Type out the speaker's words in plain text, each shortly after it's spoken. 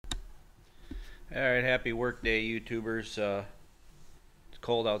Alright, happy work day, YouTubers. It's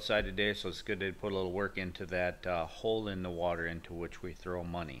cold outside today, so it's good to put a little work into that hole in the water into which we throw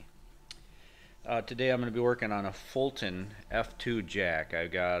money. Today I'm going to be working on a Fulton F2 jack.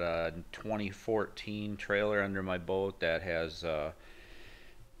 I've got a 2014 trailer under my boat that has, I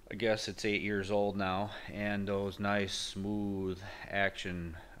guess it's 8 years old now, and those nice smooth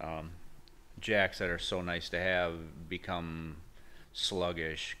action jacks that are so nice to have become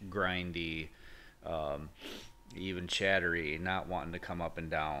sluggish, grindy, um, even chattery, not wanting to come up and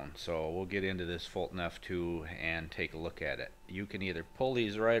down. So we'll get into this Fulton F2 and take a look at it. You can either pull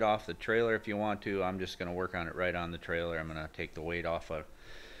these right off the trailer if you want to. I'm just going to work on it right on the trailer. I'm going to take the weight off of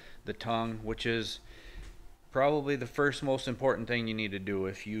the tongue, which is probably the first most important thing you need to do.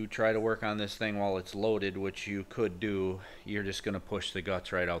 If you try to work on this thing while it's loaded, which you could do, you're just going to push the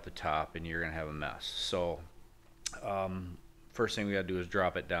guts right out the top and you're going to have a mess. So first thing we got to do is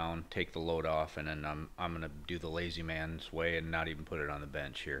drop it down, take the load off, and then I'm going to do the lazy man's way and not even put it on the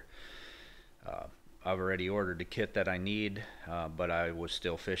bench here. I've already ordered the kit that I need, but I was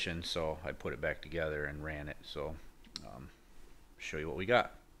still fishing, so I put it back together and ran it. So show you what we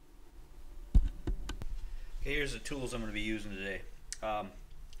got. Okay, here's the tools I'm going to be using today. I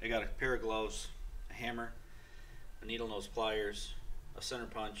got a pair of gloves, a hammer, a needle nose pliers, a center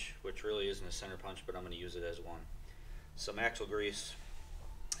punch, which really isn't a center punch, but I'm going to use it as one. Some axle grease,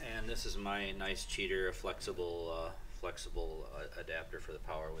 and this is my nice cheater, a flexible adapter for the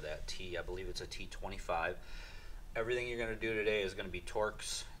power with that T. I believe it's a T25. Everything you're going to do today is going to be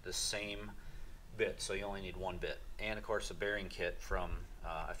Torx the same bit, so you only need one bit. And of course a bearing kit from,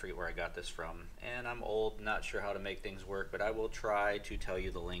 I forget where I got this from, and I'm old, not sure how to make things work, but I will try to tell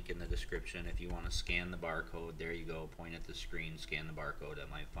you the link in the description. If you want to scan the barcode, there you go, point at the screen, scan the barcode, I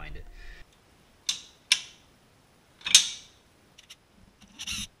might find it.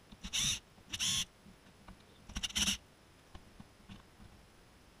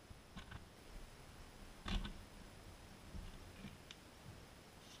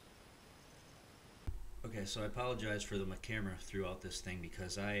 Okay, so I apologize for my camera throughout this thing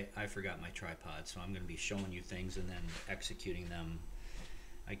because I forgot my tripod, so I'm going to be showing you things and then executing them.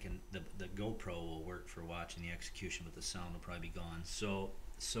 The GoPro will work for watching the execution, but the sound will probably be gone. So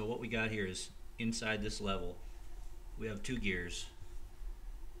what we got here is inside this level, we have two gears,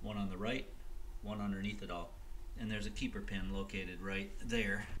 one on the right, one underneath it all, and there's a keeper pin located right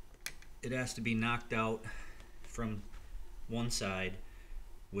there. It has to be knocked out from one side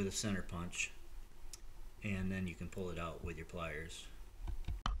with a center punch, and then you can pull it out with your pliers.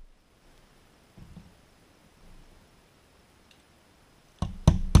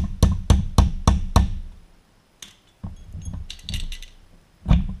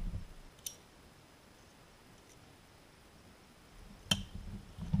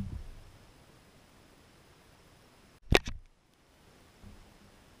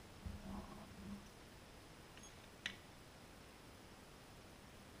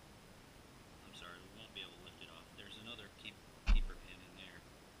 Keeper pin in there.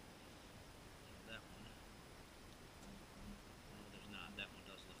 That one. No, there's not. That one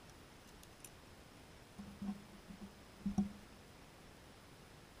does look.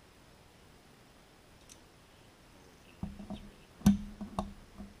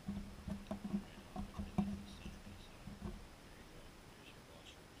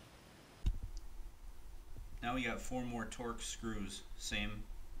 Now we got 4 more Torx screws. Same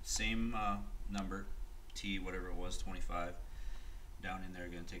number, T whatever it was, 25. Down in there,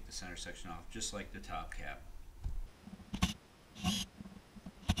 going to take the center section off, just like the top cap.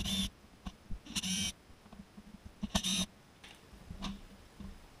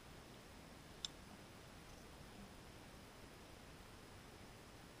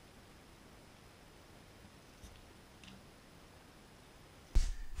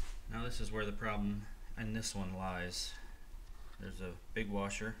 Now this is where the problem in this one lies. There's a big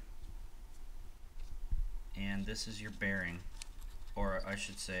washer, and this is your bearing, or I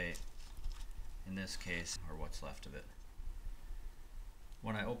should say in this case, or what's left of it.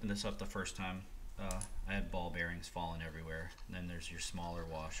 When I opened this up the first time, I had ball bearings falling everywhere. And then there's your smaller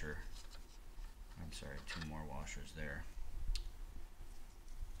washer. I'm sorry, 2 more washers there.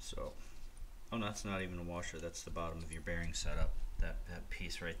 So, oh no, that's not even a washer, that's the bottom of your bearing setup. That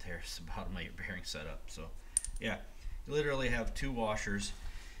piece right there is the bottom of your bearing setup. So yeah, you literally have 2 washers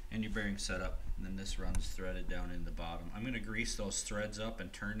and your bearing setup, and then this runs threaded down in the bottom. I'm going to grease those threads up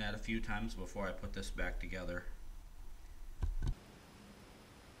and turn that a few times before I put this back together.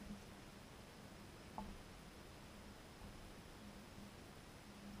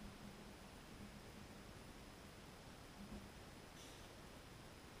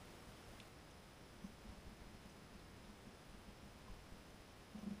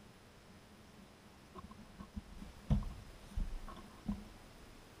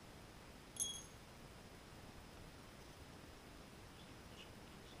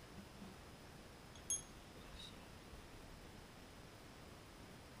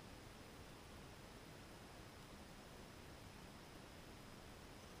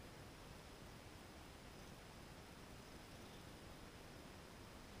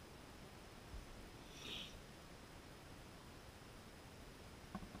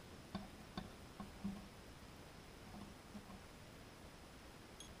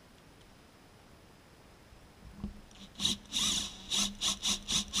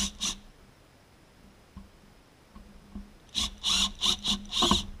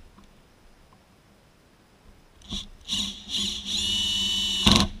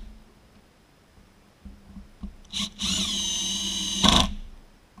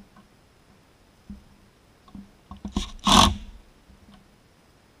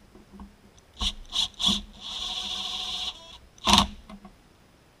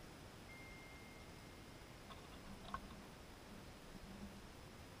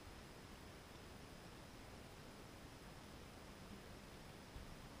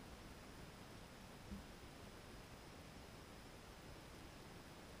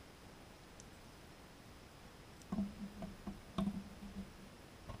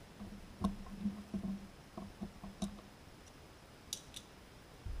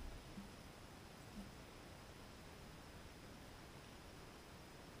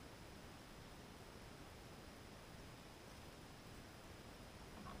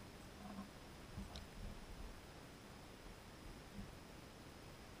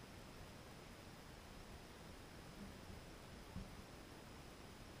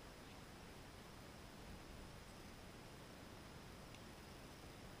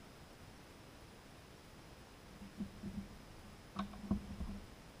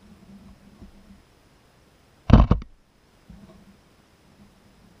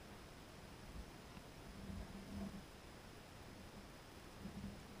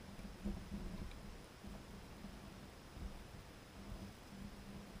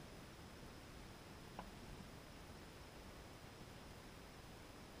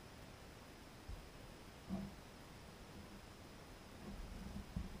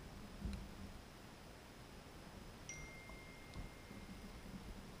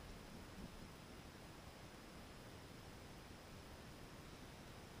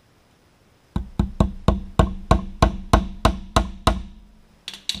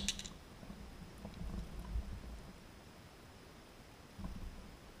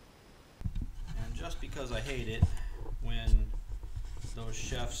 because I hate it when those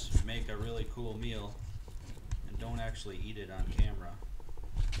chefs make a really cool meal and don't actually eat it on camera.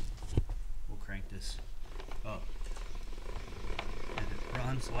 We'll crank this up. And it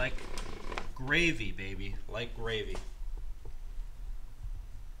runs like gravy, baby, like gravy.